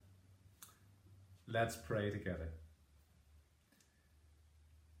Let's pray together.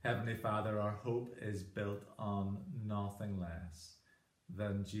 Heavenly Father, our hope is built on nothing less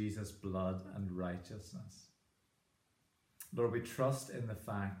than Jesus' blood and righteousness. Lord, we trust in the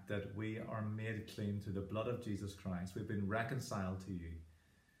fact that we are made clean through the blood of Jesus Christ. We've been reconciled to you.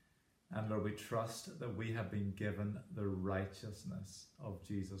 And Lord, we trust that we have been given the righteousness of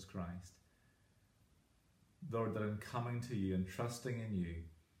Jesus Christ. Lord, that in coming to you and trusting in you,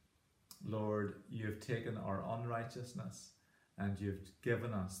 Lord, you have taken our unrighteousness and you've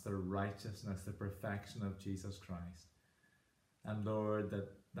given us the righteousness, the perfection of Jesus Christ. And Lord,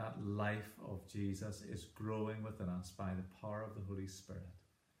 that life of Jesus is growing within us by the power of the Holy Spirit.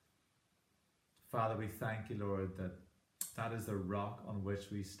 Father, we thank you, Lord, that is the rock on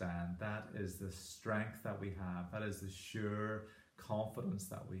which we stand. That is the strength that we have. That is the sure confidence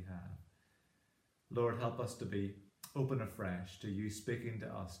that we have. Lord, help us to be open afresh to you speaking to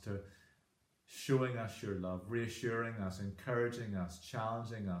us, to showing us your love, reassuring us, encouraging us,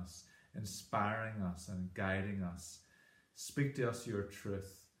 challenging us, inspiring us and guiding us. Speak to us your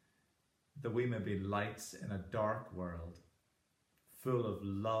truth, that we may be lights in a dark world, full of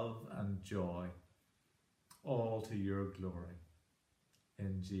love and joy, all to your glory.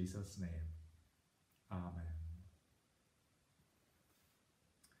 In Jesus' name, amen.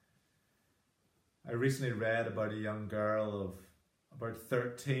 I recently read about a young girl of about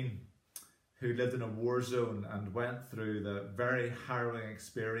 13 who lived in a war zone and went through the very harrowing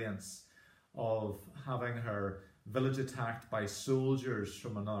experience of having her village attacked by soldiers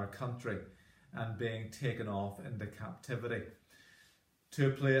from another country and being taken off into captivity to a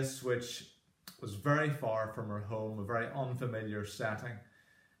place which was very far from her home, a very unfamiliar setting.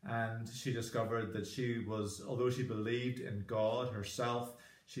 And she discovered that she was, although she believed in God herself,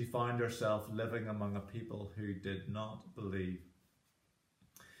 she found herself living among a people who did not believe.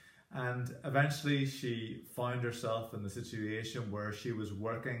 And eventually she found herself in the situation where she was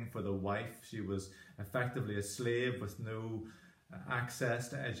working for the wife. She was effectively a slave with no access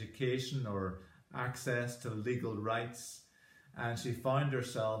to education or access to legal rights. And she found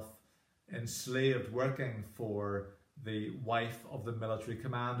herself enslaved working for the wife of the military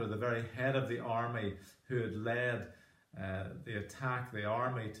commander, the very head of the army who had led the attack, the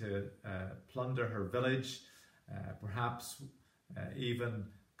army to plunder her village, perhaps even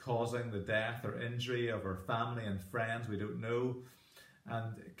causing the death or injury of her family and friends, we don't know,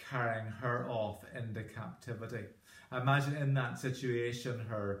 and carrying her off into captivity. I imagine in that situation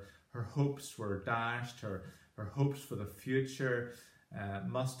her hopes were dashed, her hopes for the future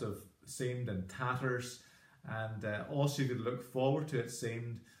must have seemed in tatters, and all she could look forward to, it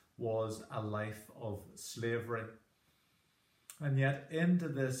seemed, was a life of slavery. And yet into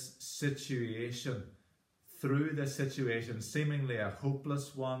this situation, through this situation, seemingly a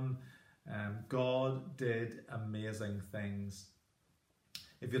hopeless one, God did amazing things.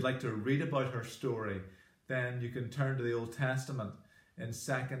 If you'd like to read about her story, then you can turn to the Old Testament in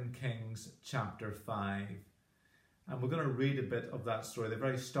 2 Kings chapter 5. And we're going to read a bit of that story, the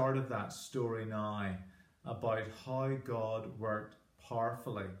very start of that story now, about how God worked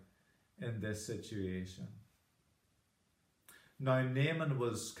powerfully in this situation. Now Naaman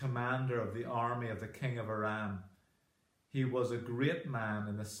was commander of the army of the king of Aram. He was a great man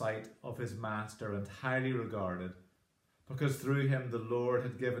in the sight of his master and highly regarded, because through him the Lord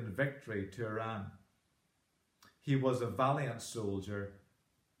had given victory to Aram. He was a valiant soldier,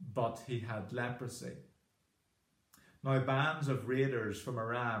 but he had leprosy. Now bands of raiders from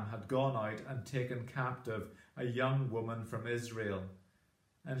Aram had gone out and taken captive a young woman from Israel,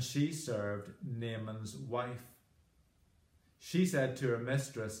 and she served Naaman's wife. She said to her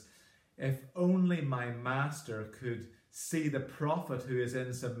mistress, "If only my master could see the prophet who is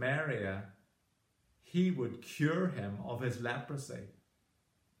in Samaria, he would cure him of his leprosy."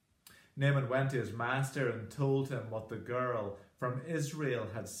 Naaman went to his master and told him what the girl from Israel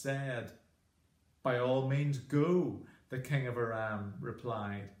had said. "By all means go," the king of Aram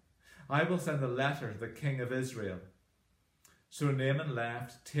replied. "I will send a letter to the king of Israel." So Naaman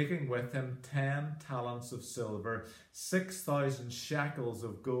left, taking with him 10 talents of silver, 6,000 shekels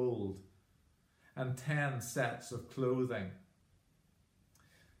of gold, and 10 sets of clothing.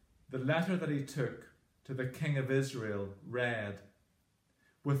 The letter that he took to the king of Israel read,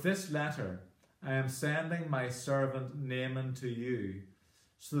 "With this letter I am sending my servant Naaman to you,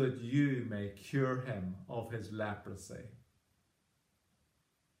 so that you may cure him of his leprosy."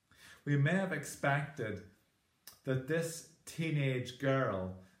 We may have expected that this teenage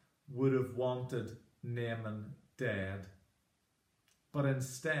girl would have wanted Naaman dead, but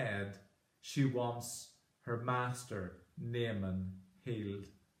instead she wants her master Naaman healed.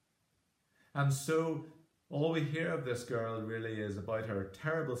 And so all we hear of this girl really is about her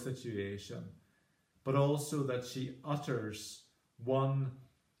terrible situation, but also that she utters one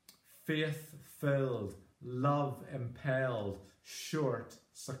faith-filled, love-impelled, short,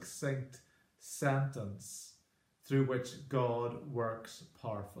 succinct sentence through which God works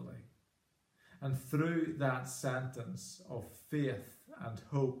powerfully. And through that sentence of faith and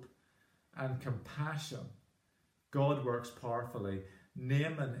hope and compassion, God works powerfully.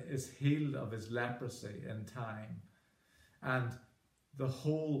 Naaman is healed of his leprosy in time. And the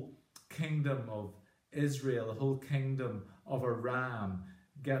whole kingdom of Israel, the whole kingdom of Aram,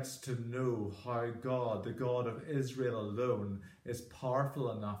 gets to know how God, the God of Israel alone, is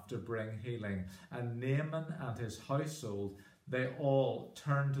powerful enough to bring healing. And Naaman and his household, they all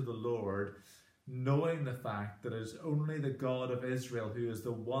turn to the Lord, knowing the fact that it is only the God of Israel who is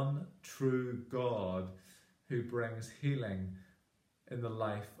the one true God who brings healing in the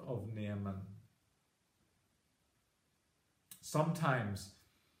life of Naaman. Sometimes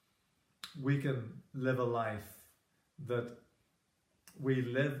we can live a life that we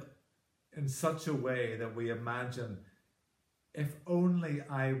live in such a way that we imagine, if only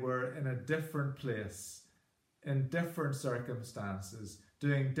I were in a different place, in different circumstances,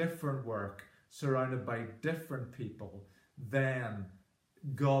 doing different work, surrounded by different people, then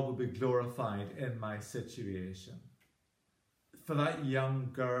God will be glorified in my situation. For that young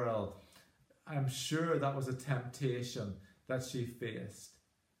girl, I'm sure that was a temptation that she faced,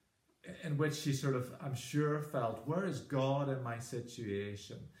 in which she I'm sure felt, where is God in my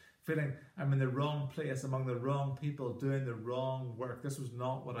situation? Feeling I'm in the wrong place, among the wrong people, doing the wrong work. This was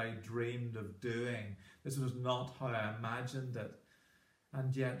not what I dreamed of doing. This was not how I imagined it.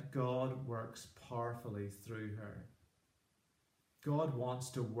 And yet God works powerfully through her. God wants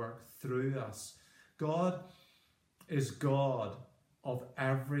to work through us. God is God of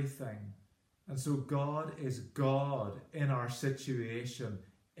everything. And so God is God in our situation,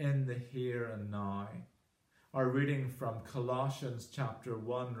 in the here and now. Our reading from Colossians chapter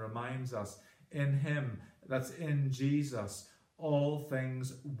 1 reminds us, in him, that's in Jesus, all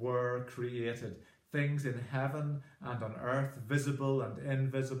things were created. Things in heaven and on earth, visible and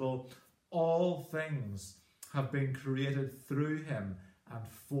invisible, all things have been created through him and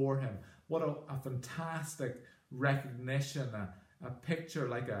for him. What a fantastic recognition, a picture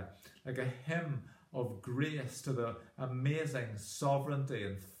like a hymn of grace to the amazing sovereignty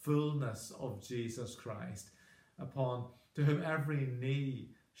and fullness of Jesus Christ, to whom every knee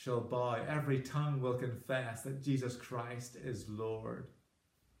shall bow, every tongue will confess that Jesus Christ is Lord.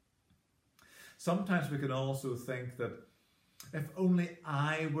 Sometimes we can also think that if only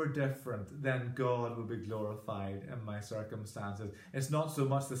I were different, then God would be glorified in my circumstances. It's not so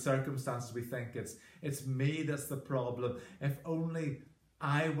much the circumstances we think, it's me that's the problem. If only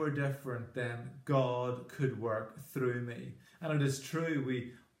I were different, then God could work through me. And it is true,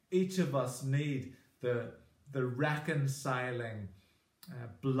 each of us need the reconciling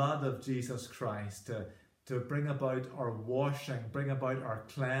blood of Jesus Christ to bring about our washing, bring about our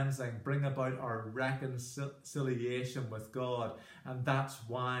cleansing, bring about our reconciliation with God. And that's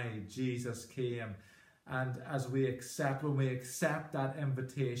why Jesus came. And when we accept that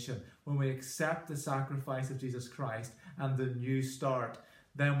invitation, when we accept the sacrifice of Jesus Christ and the new start,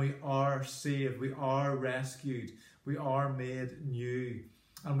 then we are saved, we are rescued, we are made new.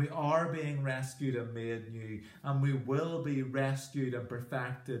 And we are being rescued and made new. And we will be rescued and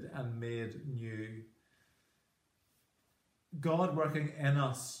perfected and made new. God working in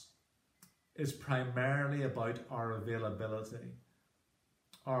us is primarily about our availability,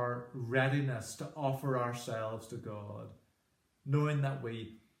 our readiness to offer ourselves to God, knowing that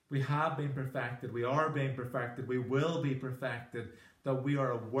we have been perfected, we are being perfected, we will be perfected, that we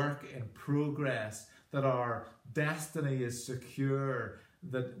are a work in progress, that our destiny is secure,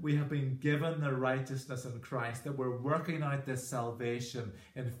 that we have been given the righteousness in Christ, that we're working out this salvation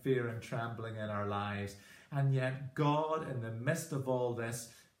in fear and trembling in our lives. And yet God, in the midst of all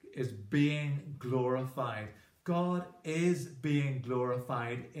this, is being glorified. God is being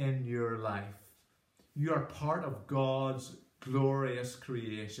glorified in your life. You are part of God's glorious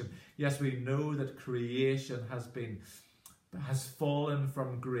creation. Yes, we know that creation has fallen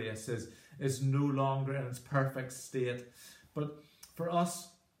from grace, is no longer in its perfect state. But for us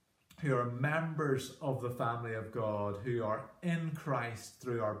who are members of the family of God, who are in Christ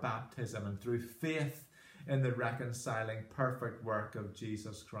through our baptism and through faith in the reconciling perfect work of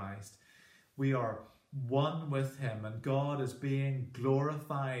Jesus Christ, we are one with him, and God is being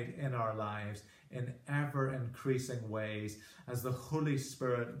glorified in our lives in ever increasing ways as the Holy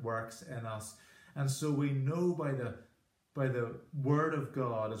Spirit works in us. And so we know by the by the Word of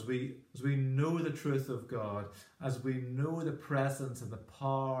God, as we know the truth of God, as we know the presence and the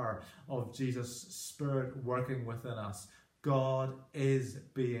power of Jesus' Spirit working within us, God is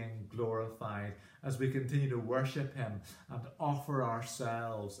being glorified as we continue to worship Him and offer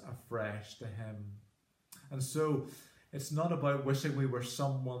ourselves afresh to Him. And so it's not about wishing we were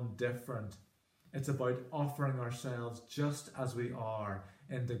someone different. It's about offering ourselves just as we are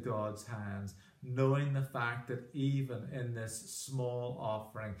into God's hands, knowing the fact that even in this small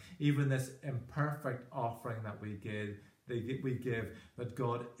offering, even this imperfect offering that we give, that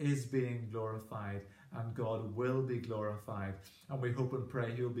God is being glorified and God will be glorified. And we hope and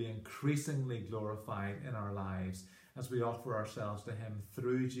pray He'll be increasingly glorified in our lives as we offer ourselves to Him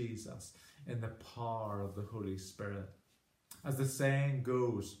through Jesus in the power of the Holy Spirit. As the saying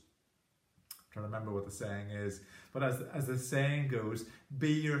goes, I'm trying to remember what the saying is, but as the saying goes,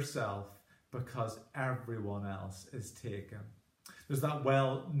 be yourself because everyone else is taken. There's that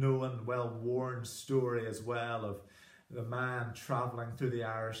well-known, well-worn story as well of the man travelling through the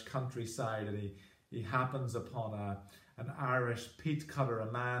Irish countryside, and he happens upon an Irish peat cutter, a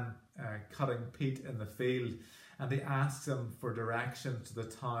man cutting peat in the field, and he asks him for directions to the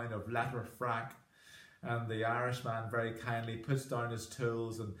town of Letterfrack. And the Irishman very kindly puts down his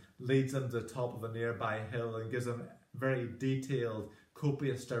tools and leads him to the top of a nearby hill and gives him very detailed,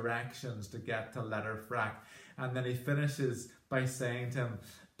 copious directions to get to Letterfrack. And then he finishes by saying to him,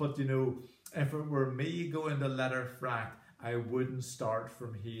 but you know, if it were me going to Letterfrack, I wouldn't start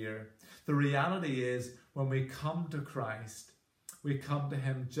from here. The reality is, when we come to Christ, we come to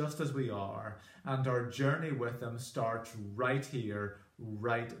Him just as we are, and our journey with Him starts right here,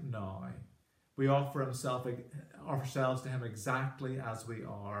 right now. We offer ourselves to Him exactly as we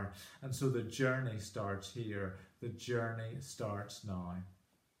are. And so the journey starts here. The journey starts now.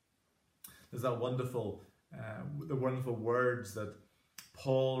 There's that wonderful words that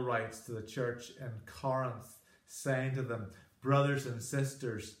Paul writes to the church in Corinth, saying to them, brothers and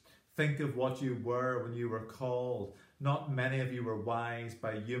sisters, think of what you were when you were called. Not many of you were wise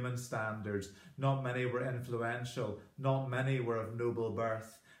by human standards. Not many were influential. Not many were of noble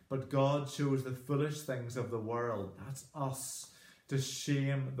birth. But God chose the foolish things of the world, that's us, to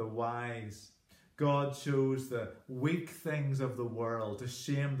shame the wise. God chose the weak things of the world to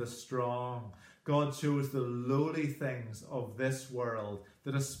shame the strong. God chose the lowly things of this world,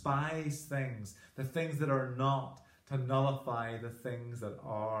 the despised things, the things that are not, to nullify the things that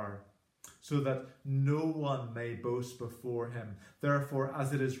are, so that no one may boast before Him. Therefore,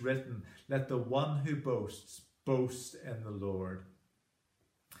 as it is written, let the one who boasts, boast in the Lord.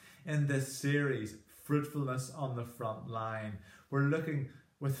 In this series, Fruitfulness on the Front Line, we're looking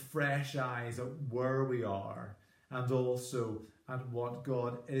with fresh eyes at where we are and also at what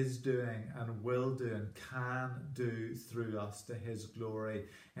God is doing and will do and can do through us to His glory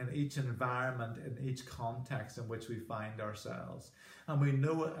in each environment, in each context in which we find ourselves. And we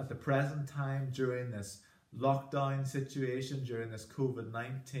know at the present time, during this lockdown situation, during this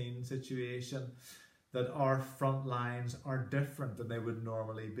COVID-19 situation, that our front lines are different than they would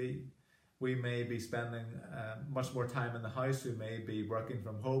normally be. We may be spending much more time in the house, we may be working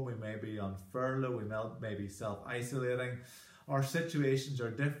from home, we may be on furlough, we may be self-isolating. Our situations are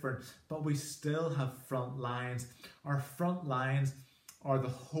different, but we still have front lines. Our front lines are the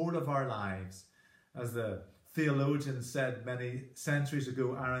whole of our lives. As the theologian said many centuries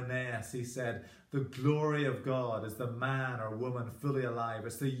ago, Irenaeus, he said, the glory of God is the man or woman fully alive.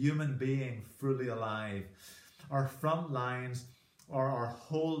 It's the human being fully alive. Our front lines are our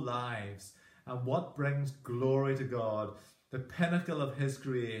whole lives. And what brings glory to God, the pinnacle of His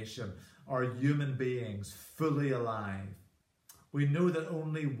creation, are human beings fully alive. We know that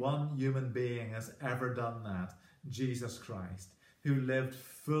only one human being has ever done that, Jesus Christ, who lived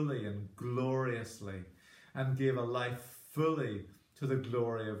fully and gloriously and gave a life fully to the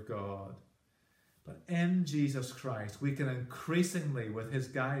glory of God. But in Jesus Christ, we can increasingly, with His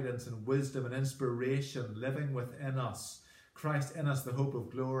guidance and wisdom and inspiration living within us, Christ in us, the hope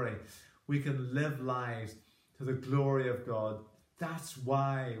of glory, we can live lives to the glory of God. That's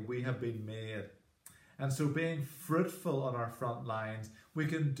why we have been made. And so being fruitful on our front lines, we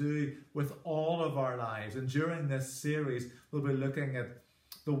can do with all of our lives. And during this series, we'll be looking at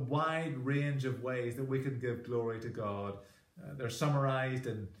the wide range of ways that we can give glory to God. They're summarized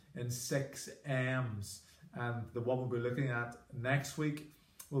in 6 M's. And the one we'll be looking at next week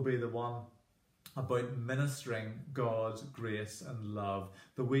will be the one about ministering God's grace and love.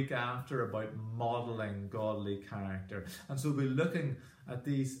 The week after, about modeling godly character. And so we'll be looking at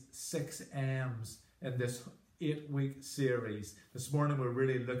these 6 M's in this 8-week series. This morning we're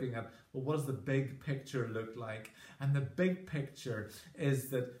really looking at, well, what does the big picture look like? And the big picture is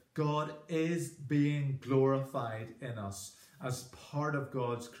that God is being glorified in us as part of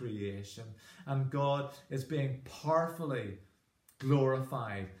God's creation. And God is being powerfully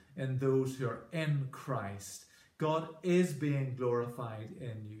glorified in those who are in Christ. God is being glorified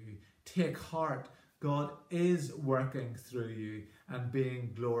in you. Take heart. God is working through you and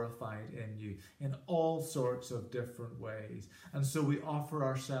being glorified in you in all sorts of different ways. And so we offer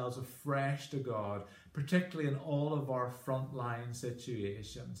ourselves afresh to God, particularly in all of our frontline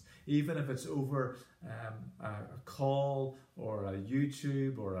situations, even if it's over a call or a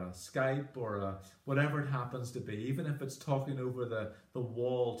YouTube or a Skype or whatever it happens to be, even if it's talking over the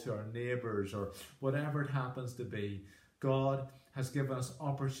wall to our neighbours or whatever it happens to be. God has given us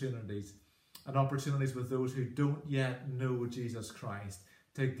opportunities with those who don't yet know Jesus Christ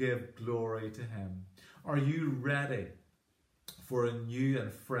to give glory to him. Are you ready for a new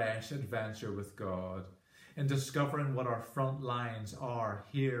and fresh adventure with God, in discovering what our front lines are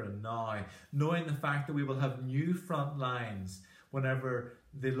here and now, knowing the fact that we will have new front lines whenever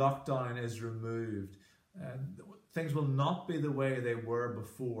the lockdown is removed? Things will not be the way they were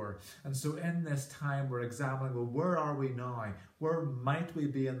before. And so in this time we're examining, well, where are we now? Where might we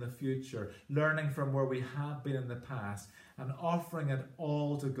be in the future? Learning from where we have been in the past and offering it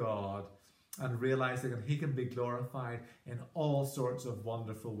all to God and realizing that he can be glorified in all sorts of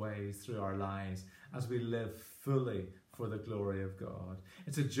wonderful ways through our lives as we live fully for the glory of God.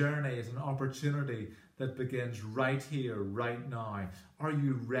 It's a journey, it's an opportunity that begins right here, right now. Are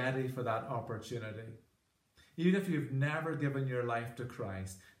you ready for that opportunity? Even if you've never given your life to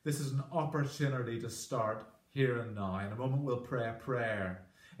Christ, this is an opportunity to start here and now. In a moment we'll pray a prayer.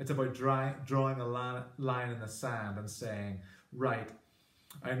 It's about drawing a line in the sand and saying, right,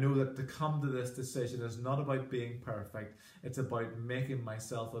 I know that to come to this decision is not about being perfect. It's about making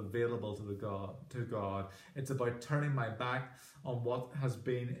myself available to God. It's about turning my back on what has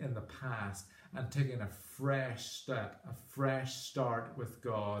been in the past and taking a fresh step, a fresh start with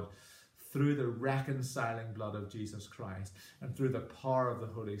God, through the reconciling blood of Jesus Christ and through the power of the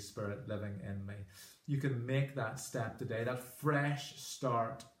Holy Spirit living in me. You can make that step today, that fresh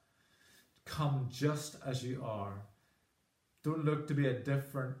start. Come just as you are. Don't look to be a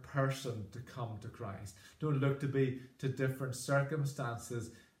different person to come to Christ. Don't look to be to different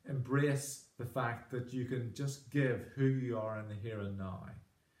circumstances. Embrace the fact that you can just give who you are in the here and now,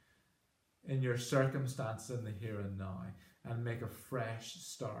 in your circumstance in the here and now, and make a fresh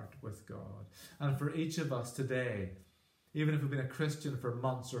start with God. And for each of us today, even if we've been a Christian for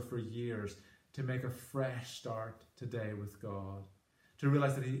months or for years, to make a fresh start today with God. To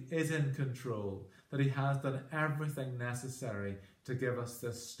realize that he is in control, that he has done everything necessary to give us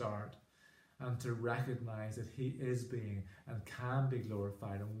this start, and to recognize that he is being and can be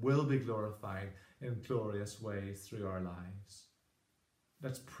glorified and will be glorified in glorious ways through our lives.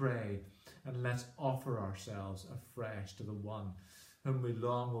 Let's pray and let's offer ourselves afresh to the one whom we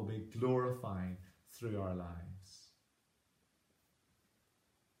long will be glorified through our lives.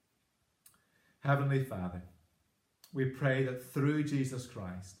 Heavenly Father, we pray that through Jesus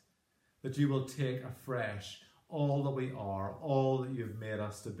Christ, that you will take afresh all that we are, all that you've made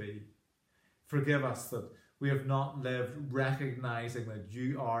us to be. Forgive us that we have not lived recognizing that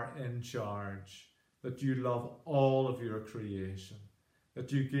you are in charge, that you love all of your creation,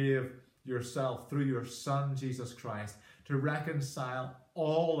 that you gave yourself through your Son, Jesus Christ, to reconcile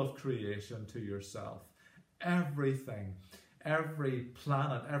all of creation to yourself. Everything, every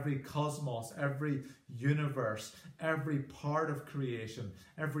planet, every cosmos, every universe, every part of creation,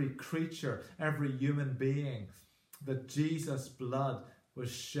 every creature, every human being, that Jesus' blood was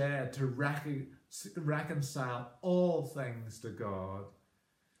shed to reconcile all things to God,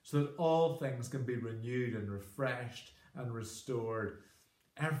 so that all things can be renewed and refreshed and restored.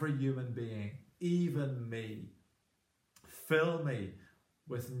 Every human being, even me, fill me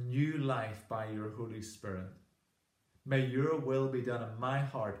with new life by your Holy Spirit. May your will be done in my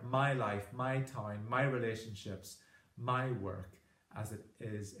heart, my life, my time, my relationships, my work, as it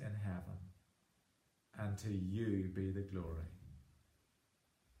is in heaven. And to you be the glory.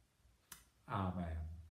 Amen.